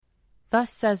Thus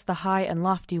says the high and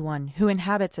lofty one, who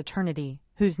inhabits eternity,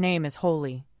 whose name is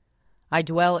holy. I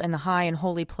dwell in the high and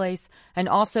holy place, and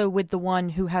also with the one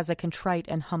who has a contrite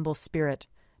and humble spirit,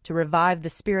 to revive the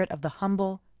spirit of the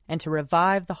humble, and to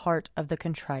revive the heart of the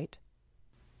contrite.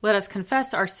 Let us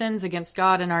confess our sins against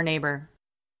God and our neighbor.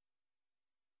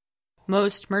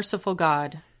 Most merciful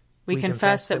God, we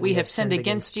confess that we have sinned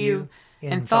against you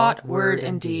in thought, word,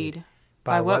 and deed,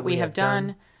 by what we have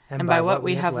done, and by what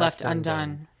we have left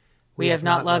undone. We have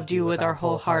not loved you with our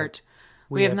whole heart.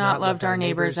 We have not loved our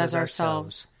neighbors as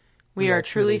ourselves. We are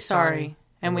truly sorry,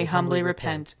 and we humbly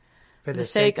repent. For the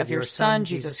sake of your Son,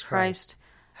 Jesus Christ,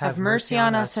 have mercy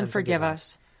on us and forgive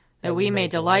us, that we may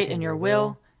delight in your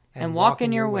will and walk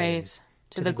in your ways,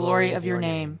 to the glory of your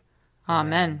name.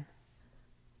 Amen.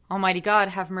 Almighty God,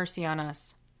 have mercy on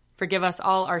us. Forgive us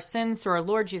all our sins through our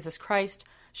Lord Jesus Christ.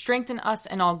 Strengthen us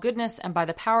in all goodness, and by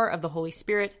the power of the Holy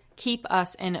Spirit, keep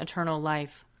us in eternal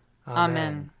life.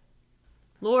 Amen.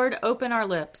 Lord, open our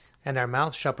lips, and our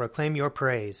mouth shall proclaim your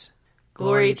praise.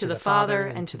 Glory to the Father,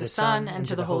 and to the Son, and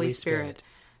to the Holy Spirit,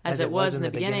 as it was in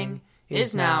the beginning,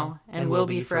 is now, and will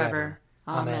be forever.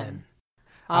 Amen.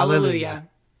 Alleluia.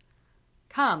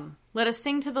 Come, let us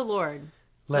sing to the Lord.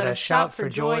 Let us shout for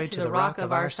joy to the rock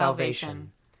of our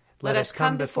salvation. Let us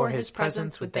come before his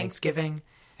presence with thanksgiving,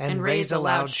 and raise a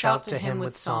loud shout to him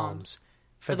with psalms.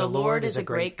 For the Lord is a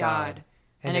great God,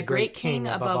 and a great King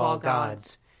above all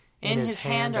gods. In his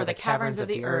hand are the caverns of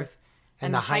the earth,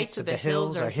 and the heights of the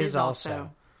hills are his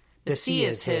also. The sea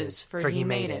is his, for he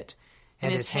made it,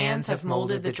 and his hands have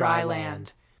molded the dry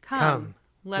land. Come,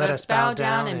 let us bow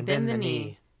down and bend the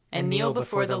knee, and kneel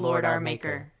before the Lord our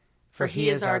Maker. For he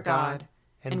is our God,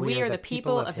 and we are the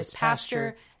people of his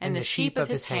pasture and the sheep of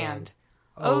his hand.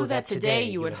 Oh, that today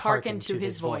you would hearken to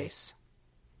his voice.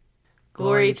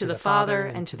 Glory to the Father,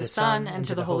 and to the Son, and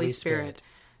to the Holy Spirit,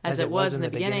 as it was in the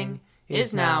beginning,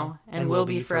 is now, and will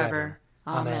be forever.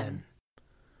 Amen.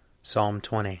 Psalm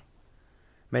 20.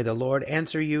 May the Lord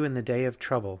answer you in the day of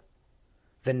trouble.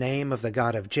 The name of the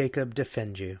God of Jacob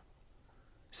defend you.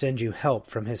 Send you help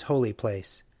from his holy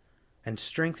place, and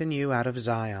strengthen you out of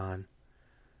Zion.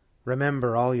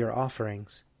 Remember all your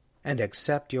offerings, and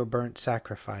accept your burnt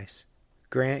sacrifice.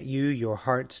 Grant you your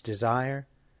heart's desire,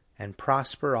 and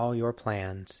prosper all your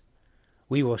plans.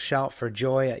 We will shout for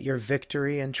joy at your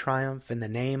victory and triumph in the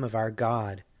name of our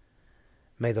God.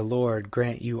 May the Lord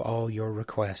grant you all your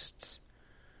requests.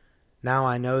 Now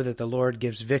I know that the Lord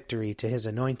gives victory to his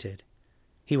anointed.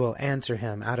 He will answer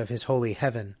him out of his holy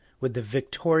heaven with the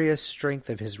victorious strength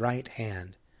of his right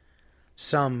hand.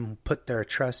 Some put their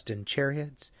trust in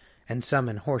chariots, and some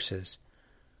in horses.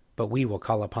 But we will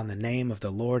call upon the name of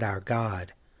the Lord our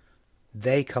God.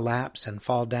 They collapse and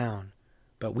fall down,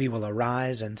 but we will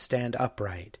arise and stand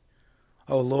upright.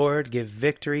 O Lord, give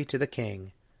victory to the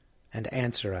King, and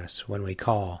answer us when we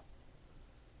call.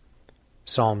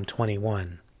 Psalm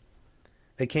 21.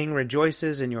 The King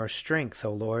rejoices in your strength,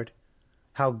 O Lord.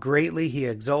 How greatly he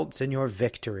exults in your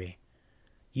victory.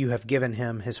 You have given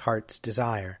him his heart's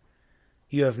desire.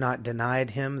 You have not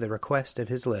denied him the request of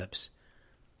his lips.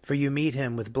 For you meet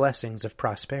him with blessings of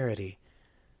prosperity,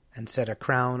 and set a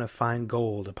crown of fine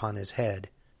gold upon his head.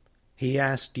 He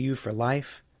asked you for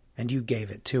life, and you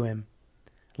gave it to him,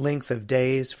 length of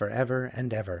days forever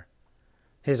and ever.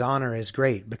 His honor is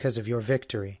great because of your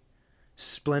victory.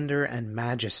 Splendor and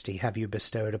majesty have you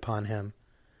bestowed upon him.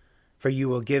 For you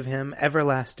will give him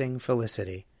everlasting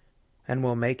felicity, and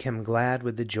will make him glad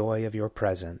with the joy of your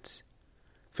presence.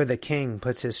 For the King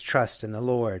puts his trust in the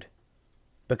Lord.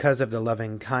 Because of the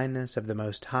loving kindness of the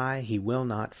Most High, he will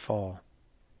not fall.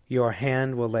 Your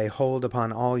hand will lay hold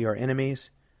upon all your enemies.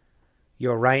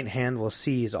 Your right hand will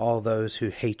seize all those who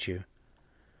hate you.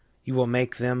 You will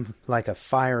make them like a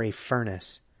fiery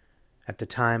furnace at the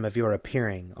time of your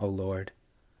appearing, O Lord.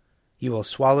 You will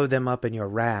swallow them up in your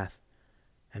wrath,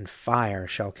 and fire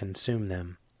shall consume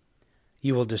them.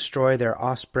 You will destroy their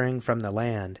offspring from the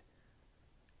land,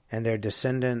 and their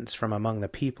descendants from among the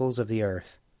peoples of the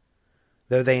earth.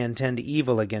 Though they intend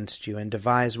evil against you and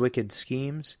devise wicked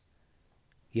schemes,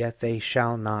 yet they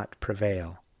shall not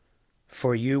prevail.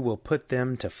 For you will put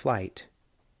them to flight,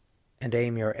 and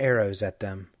aim your arrows at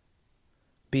them.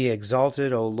 Be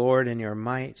exalted, O Lord, in your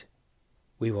might.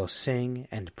 We will sing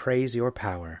and praise your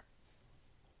power.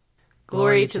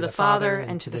 Glory to the Father,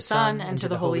 and to the Son, and to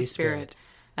the Holy Spirit,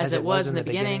 as it was in the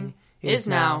beginning, is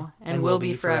now, and will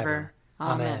be forever.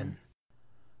 Amen.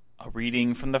 A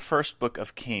reading from the first book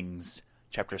of Kings,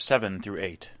 chapter 7 through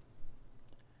 8.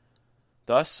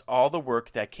 Thus all the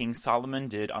work that King Solomon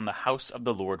did on the house of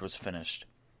the Lord was finished.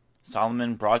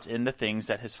 Solomon brought in the things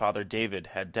that his father David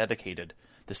had dedicated,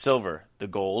 the silver, the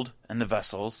gold, and the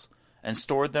vessels, and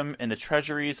stored them in the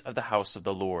treasuries of the house of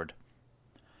the Lord.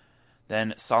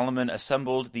 Then Solomon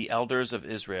assembled the elders of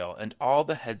Israel and all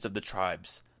the heads of the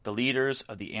tribes, the leaders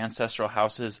of the ancestral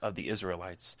houses of the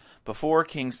Israelites, before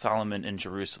King Solomon in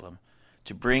Jerusalem,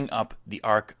 to bring up the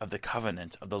ark of the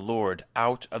covenant of the Lord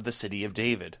out of the city of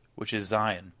David, which is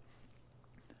Zion.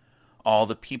 All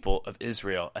the people of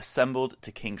Israel assembled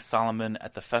to King Solomon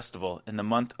at the festival in the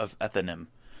month of Ethanim,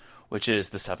 which is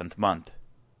the 7th month.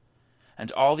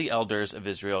 And all the elders of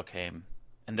Israel came,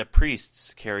 and the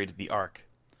priests carried the ark.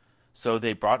 So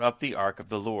they brought up the ark of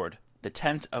the Lord, the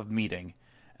tent of meeting,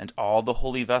 and all the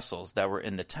holy vessels that were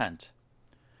in the tent.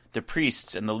 The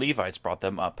priests and the Levites brought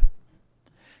them up.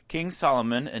 King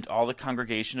Solomon and all the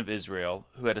congregation of Israel,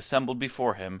 who had assembled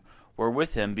before him, were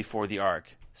with him before the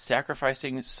ark,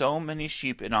 sacrificing so many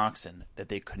sheep and oxen that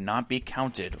they could not be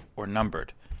counted or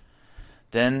numbered.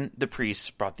 Then the priests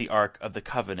brought the ark of the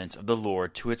covenant of the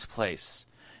Lord to its place,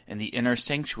 in the inner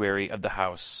sanctuary of the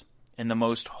house, in the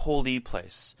most holy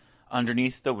place,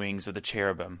 underneath the wings of the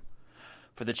cherubim.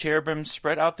 For the cherubim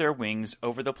spread out their wings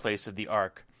over the place of the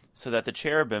ark, so that the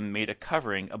cherubim made a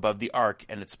covering above the ark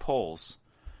and its poles.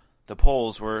 The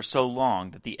poles were so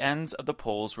long that the ends of the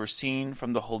poles were seen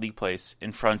from the holy place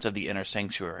in front of the inner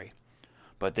sanctuary,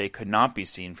 but they could not be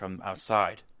seen from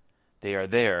outside. They are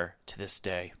there to this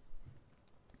day.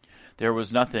 There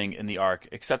was nothing in the ark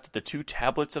except the 2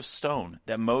 tablets of stone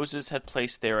that Moses had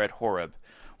placed there at Horeb,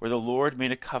 where the Lord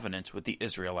made a covenant with the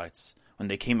Israelites when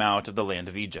they came out of the land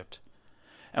of Egypt.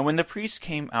 And when the priests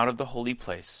came out of the holy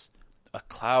place, a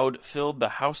cloud filled the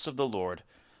house of the Lord,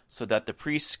 so that the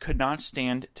priests could not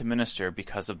stand to minister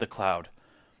because of the cloud,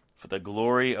 for the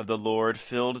glory of the Lord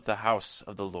filled the house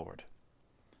of the Lord.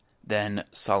 Then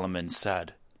Solomon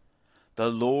said, "The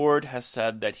Lord has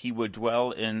said that he would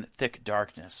dwell in thick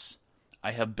darkness.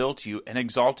 I have built you an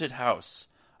exalted house,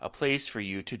 a place for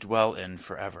you to dwell in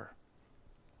forever."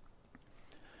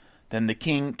 Then the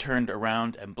king turned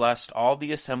around and blessed all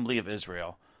the assembly of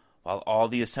Israel, while all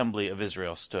the assembly of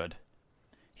Israel stood.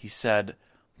 He said,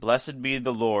 "Blessed be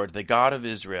the Lord, the God of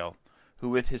Israel, who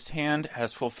with his hand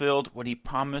has fulfilled what he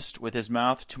promised with his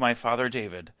mouth to my father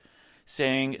David,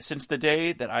 saying, Since the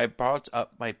day that I brought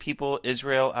up my people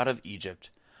Israel out of Egypt,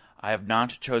 I have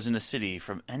not chosen a city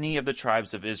from any of the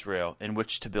tribes of Israel in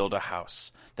which to build a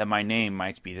house, that my name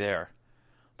might be there.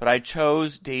 But I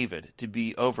chose David to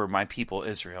be over my people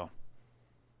Israel.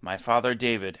 My father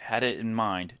David had it in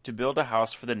mind to build a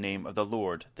house for the name of the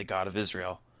Lord, the God of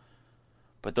Israel.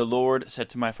 But the Lord said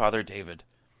to my father David,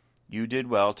 You did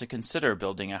well to consider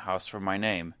building a house for my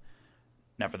name.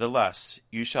 Nevertheless,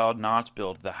 you shall not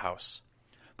build the house,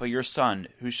 but your son,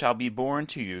 who shall be born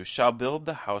to you, shall build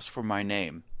the house for my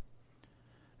name.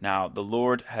 Now the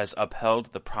Lord has upheld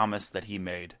the promise that he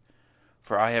made.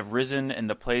 For I have risen in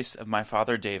the place of my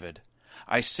father David.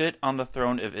 I sit on the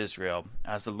throne of Israel,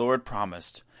 as the Lord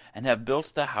promised, and have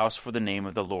built the house for the name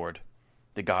of the Lord,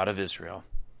 the God of Israel.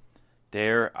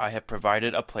 There I have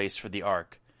provided a place for the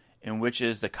ark, in which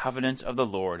is the covenant of the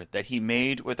Lord that he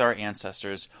made with our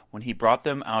ancestors when he brought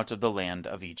them out of the land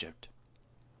of Egypt.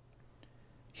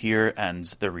 Here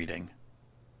ends the reading.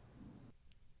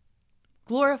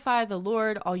 Glorify the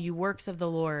Lord, all you works of the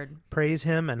Lord. Praise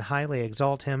him and highly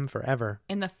exalt him forever.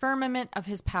 In the firmament of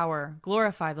his power,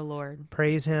 glorify the Lord.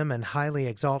 Praise him and highly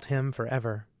exalt him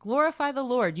forever. Glorify the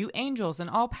Lord, you angels and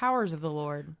all powers of the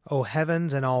Lord. O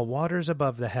heavens and all waters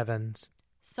above the heavens.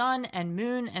 Sun and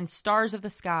moon and stars of the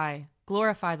sky,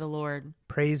 glorify the Lord.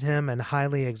 Praise him and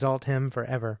highly exalt him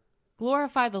forever.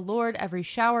 Glorify the Lord, every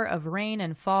shower of rain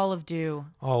and fall of dew.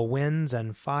 All winds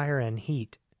and fire and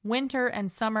heat. Winter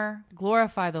and summer,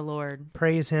 glorify the Lord.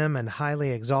 Praise him and highly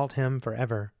exalt him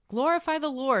forever. Glorify the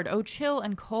Lord, O chill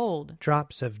and cold.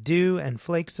 Drops of dew and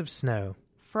flakes of snow.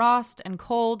 Frost and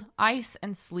cold, ice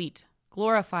and sleet,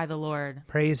 glorify the Lord.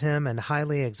 Praise him and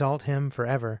highly exalt him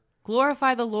forever.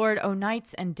 Glorify the Lord, O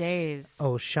nights and days.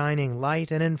 O shining light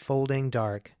and enfolding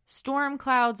dark. Storm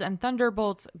clouds and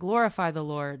thunderbolts, glorify the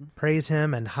Lord. Praise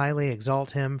him and highly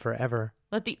exalt him forever.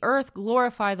 Let the earth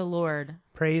glorify the Lord.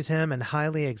 Praise him and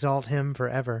highly exalt him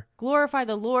forever. Glorify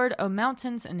the Lord, O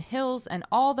mountains and hills, and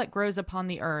all that grows upon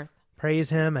the earth. Praise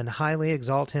him and highly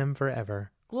exalt him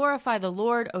forever. Glorify the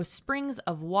Lord, O springs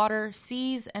of water,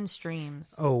 seas and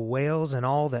streams. O whales and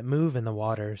all that move in the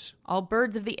waters. All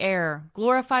birds of the air,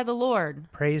 glorify the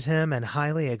Lord. Praise him and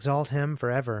highly exalt him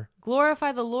forever.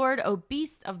 Glorify the Lord, O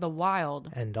beasts of the wild.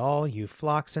 And all you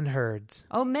flocks and herds.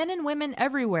 O men and women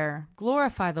everywhere,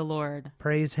 glorify the Lord.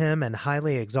 Praise him and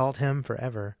highly exalt him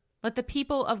forever. Let the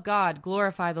people of God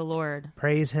glorify the Lord.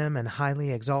 Praise him and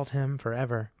highly exalt him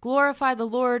forever. Glorify the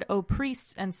Lord, O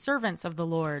priests and servants of the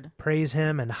Lord. Praise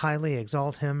him and highly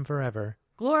exalt him forever.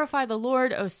 Glorify the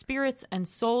Lord, O spirits and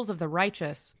souls of the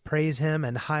righteous. Praise him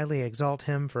and highly exalt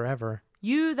him forever.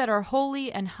 You that are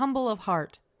holy and humble of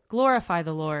heart, glorify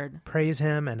the Lord. Praise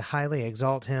him and highly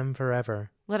exalt him forever.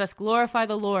 Let us glorify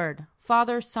the Lord,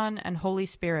 Father, Son, and Holy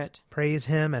Spirit. Praise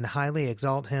him and highly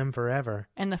exalt him forever.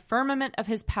 In the firmament of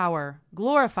his power,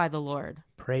 glorify the Lord.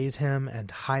 Praise him and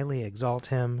highly exalt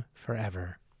him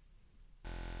forever.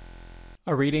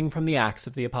 A reading from the Acts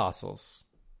of the Apostles.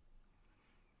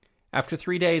 After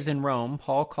 3 days in Rome,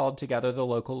 Paul called together the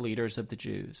local leaders of the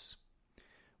Jews.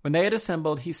 When they had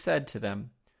assembled, he said to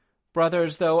them,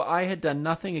 "Brothers, though I had done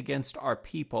nothing against our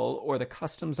people or the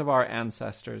customs of our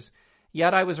ancestors,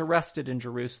 yet I was arrested in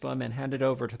Jerusalem and handed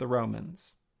over to the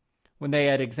Romans. When they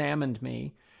had examined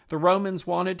me, the Romans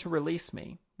wanted to release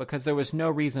me, because there was no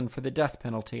reason for the death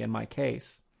penalty in my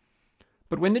case.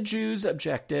 But when the Jews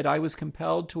objected, I was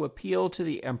compelled to appeal to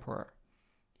the emperor,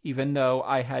 even though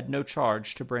I had no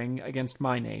charge to bring against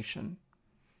my nation.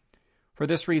 For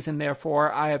this reason,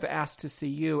 therefore, I have asked to see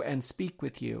you and speak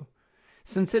with you,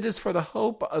 since it is for the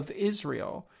hope of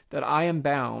Israel that I am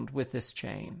bound with this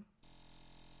chain."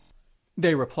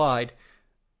 They replied,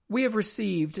 "We have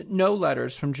received no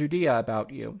letters from Judea about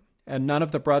you, and none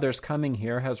of the brothers coming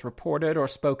here has reported or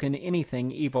spoken anything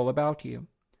evil about you.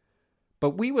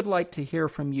 But we would like to hear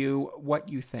from you what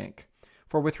you think,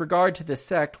 for with regard to this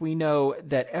sect we know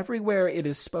that everywhere it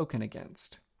is spoken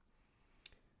against."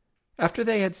 After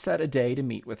they had set a day to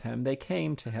meet with him, they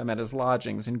came to him at his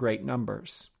lodgings in great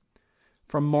numbers.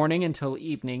 From morning until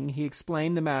evening he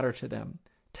explained the matter to them,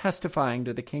 testifying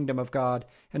to the kingdom of God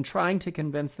and trying to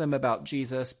convince them about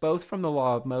Jesus, both from the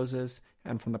law of Moses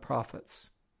and from the prophets.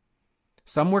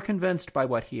 Some were convinced by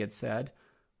what he had said,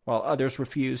 while others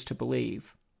refused to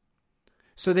believe.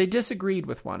 So they disagreed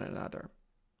with one another.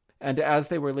 And as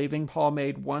they were leaving, Paul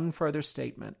made one further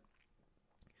statement.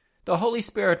 "The Holy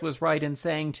Spirit was right in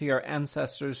saying to your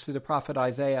ancestors through the prophet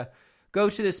Isaiah, 'Go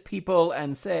to this people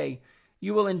and say,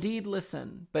 you will indeed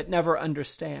listen, but never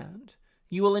understand.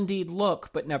 You will indeed look,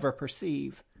 but never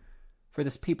perceive. For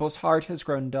this people's heart has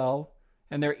grown dull,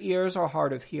 and their ears are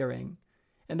hard of hearing,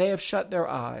 and they have shut their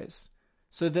eyes,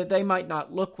 so that they might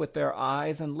not look with their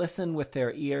eyes and listen with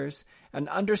their ears, and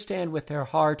understand with their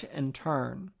heart and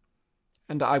turn,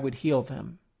 and I would heal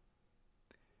them.'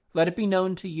 Let it be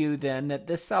known to you, then, that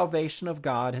this salvation of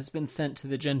God has been sent to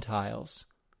the Gentiles.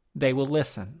 They will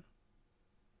listen."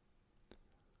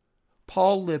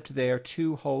 Paul lived there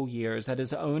 2 whole years at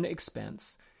his own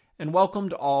expense and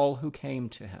welcomed all who came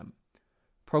to him,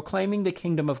 proclaiming the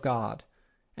kingdom of God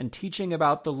and teaching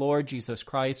about the Lord Jesus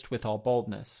Christ with all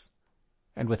boldness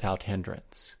and without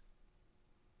hindrance.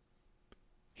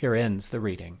 Here ends the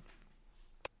reading.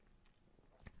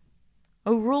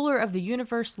 O ruler of the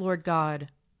universe, Lord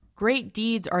God, great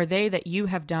deeds are they that you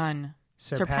have done,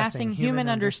 surpassing human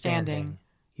understanding.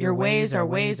 Your ways are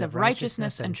ways of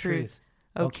righteousness and truth,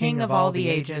 O King of all the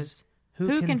ages.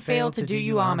 Who can fail to do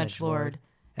you homage, Lord,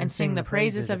 and sing the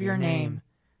praises of your name?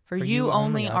 For you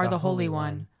only are the Holy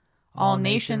One. All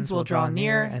nations will draw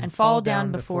near and fall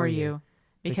down before you,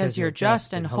 because your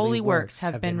just and holy works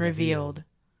have been revealed.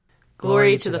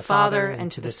 Glory to the Father, and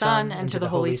to the Son, and to the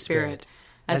Holy Spirit,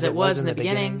 as it was in the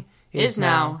beginning, is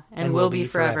now, and will be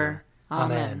forever.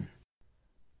 Amen.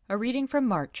 A reading from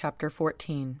Mark chapter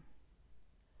 14.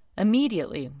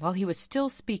 Immediately, while he was still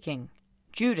speaking,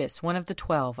 Judas, one of the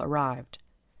 12, arrived,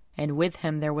 and with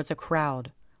him there was a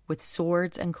crowd, with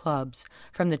swords and clubs,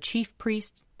 from the chief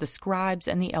priests, the scribes,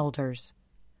 and the elders.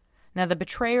 Now the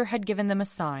betrayer had given them a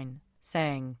sign,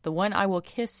 saying, "The one I will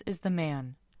kiss is the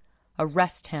man.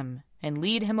 Arrest him, and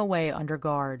lead him away under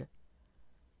guard."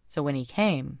 So when he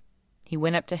came, he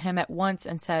went up to him at once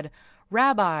and said,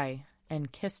 "Rabbi,"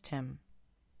 and kissed him.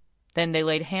 Then they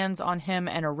laid hands on him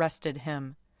and arrested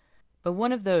him. But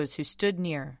one of those who stood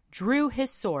near drew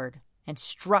his sword and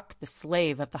struck the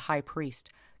slave of the high priest,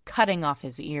 cutting off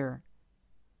his ear.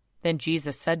 Then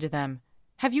Jesus said to them,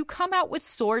 "Have you come out with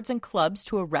swords and clubs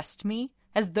to arrest me,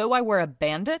 as though I were a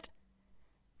bandit?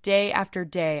 Day after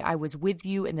day I was with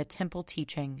you in the temple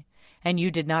teaching, and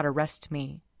you did not arrest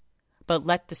me. But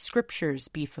let the scriptures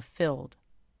be fulfilled."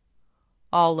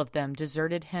 All of them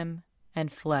deserted him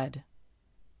and fled.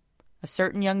 A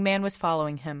certain young man was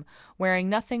following him, wearing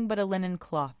nothing but a linen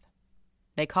cloth.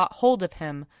 They caught hold of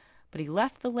him, but he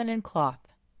left the linen cloth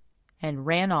and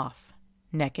ran off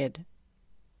naked.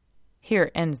 Here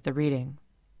ends the reading.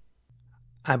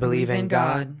 I believe in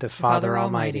God, the Father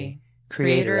Almighty,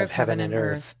 creator of heaven and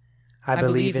earth. I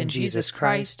believe in Jesus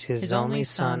Christ, his only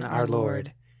Son, our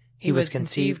Lord. He was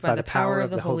conceived by the power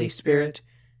of the Holy Spirit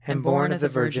and born of the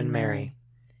Virgin Mary.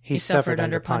 He suffered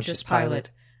under Pontius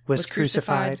Pilate, was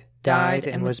crucified, died,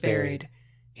 and was buried.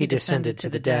 He descended to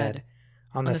the dead.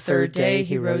 On the third day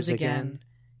he rose again.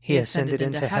 He ascended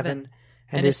into heaven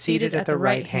and is seated at the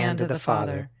right hand of the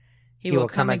Father. He will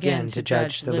come again to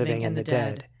judge the living and the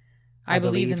dead. I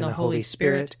believe in the Holy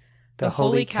Spirit, the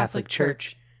Holy Catholic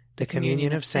Church, the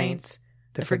communion of saints,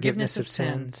 the forgiveness of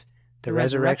sins, the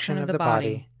resurrection of the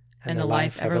body, and the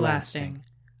life everlasting.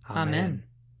 Amen.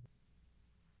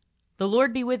 The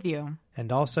Lord be with you.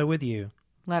 And also with you.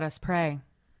 Let us pray.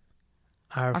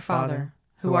 Our Father,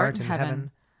 who art in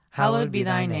heaven, hallowed be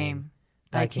thy name.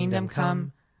 Thy kingdom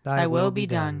come, thy will be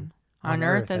done, on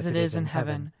earth as it is in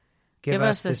heaven. Give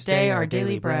us this day our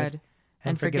daily bread,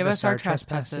 and forgive us our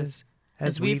trespasses,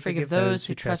 as we forgive those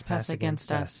who trespass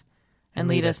against us. And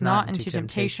lead us not into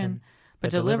temptation,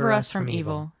 but deliver us from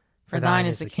evil. For thine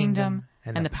is the kingdom,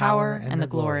 and the power, and the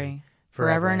glory,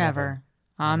 forever and ever.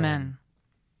 Amen.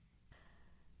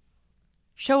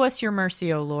 Show us your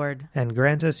mercy, O Lord. And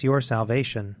grant us your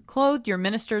salvation. Clothe your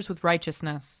ministers with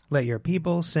righteousness. Let your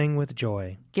people sing with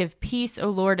joy. Give peace, O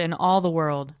Lord, in all the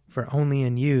world. For only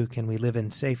in you can we live in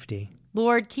safety.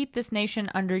 Lord, keep this nation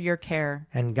under your care.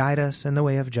 And guide us in the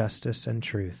way of justice and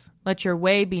truth. Let your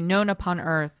way be known upon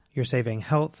earth. Your saving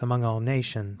health among all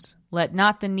nations. Let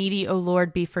not the needy, O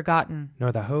Lord, be forgotten.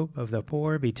 Nor the hope of the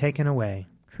poor be taken away.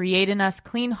 Create in us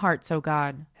clean hearts, O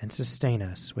God. And sustain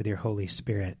us with your Holy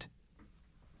Spirit.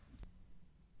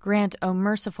 Grant, O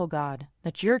merciful God,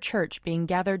 that your church, being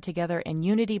gathered together in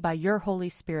unity by your Holy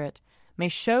Spirit, may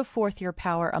show forth your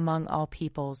power among all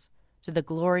peoples, to the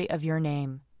glory of your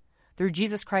name. Through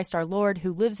Jesus Christ our Lord,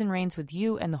 who lives and reigns with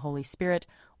you and the Holy Spirit,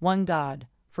 one God,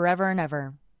 forever and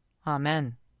ever.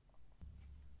 Amen.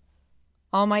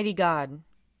 Almighty God,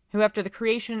 who after the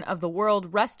creation of the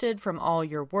world rested from all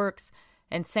your works,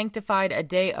 and sanctified a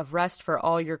day of rest for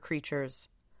all your creatures,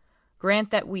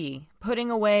 grant that we,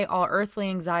 putting away all earthly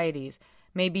anxieties,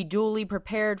 may be duly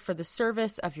prepared for the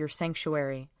service of your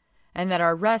sanctuary, and that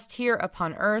our rest here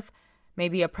upon earth may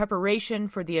be a preparation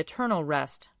for the eternal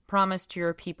rest promised to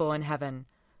your people in heaven,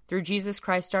 through Jesus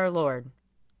Christ our Lord.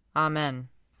 Amen.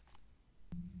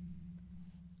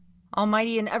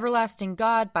 Almighty and everlasting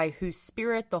God, by whose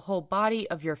Spirit the whole body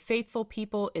of your faithful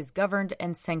people is governed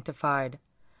and sanctified,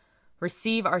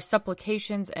 receive our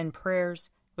supplications and prayers,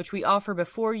 which we offer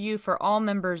before you for all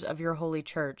members of your holy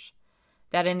church,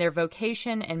 that in their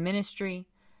vocation and ministry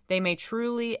they may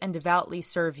truly and devoutly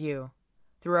serve you,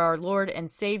 through our Lord and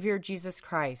Savior Jesus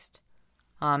Christ.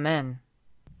 Amen.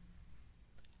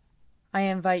 I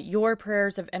invite your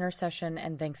prayers of intercession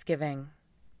and thanksgiving.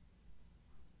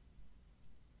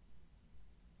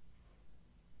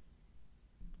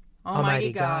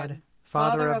 Almighty God,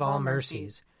 Father of all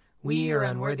mercies, we, your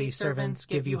unworthy servants,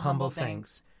 give you humble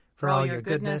thanks for all your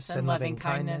goodness and loving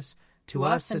kindness to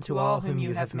us and to all whom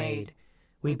you have made.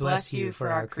 We bless you for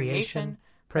our creation,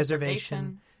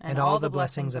 preservation, and all the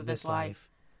blessings of this life,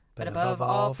 but above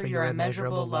all for your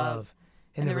immeasurable love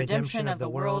in the redemption of the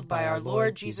world by our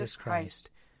Lord Jesus Christ,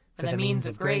 for the means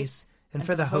of grace and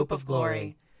for the hope of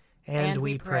glory. And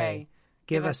we pray,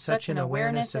 give us such an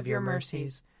awareness of your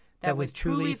mercies, that with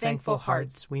truly thankful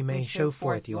hearts we may show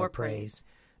forth your praise,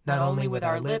 not only with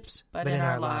our lips, but in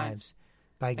our lives,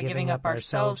 by giving up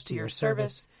ourselves to your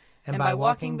service, and by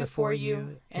walking before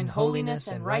you in holiness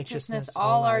and righteousness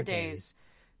all our days,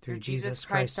 through Jesus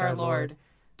Christ our Lord,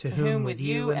 to whom with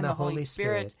you and the Holy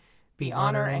Spirit be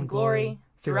honor and glory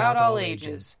throughout all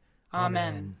ages.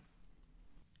 Amen.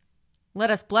 Let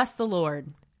us bless the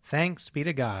Lord. Thanks be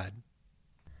to God.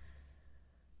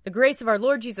 The grace of our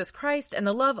Lord Jesus Christ, and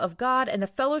the love of God, and the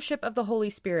fellowship of the Holy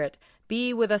Spirit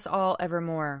be with us all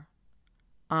evermore.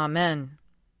 Amen.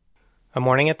 A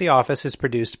Morning at the Office is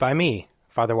produced by me,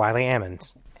 Father Wiley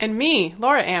Ammons. And me,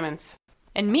 Laura Ammons.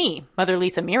 And me, Mother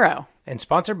Lisa Meirow. And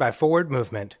sponsored by Forward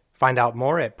Movement. Find out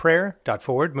more at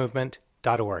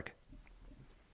prayer.forwardmovement.org.